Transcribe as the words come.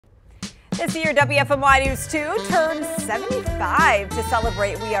This year, WFMY News 2 turns 75. To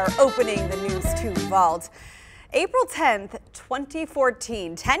celebrate, we are opening the News 2 vault. April 10th,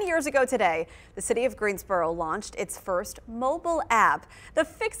 2014, 10 years ago today, the city of Greensboro launched its first mobile app. The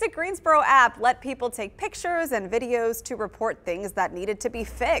Fix It Greensboro app let people take pictures and videos to report things that needed to be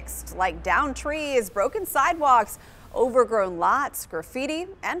fixed, like downed trees, broken sidewalks, overgrown lots, graffiti,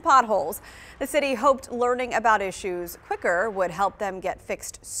 and potholes. The city hoped learning about issues quicker would help them get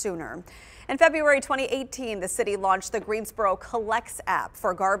fixed sooner. In February 2018, the city launched the Greensboro Collects app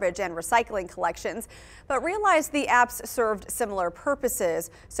for garbage and recycling collections, but realized the apps served similar purposes.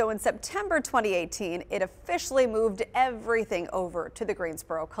 So in September 2018, it officially moved everything over to the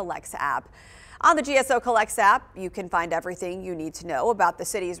Greensboro Collects app. On the GSO Collects app, you can find everything you need to know about the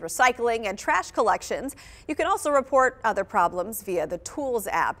city's recycling and trash collections. You can also report other problems via the Tools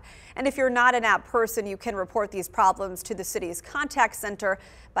app. And if you're not an app person, you can report these problems to the city's contact center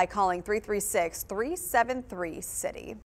by calling 336-373-CITY.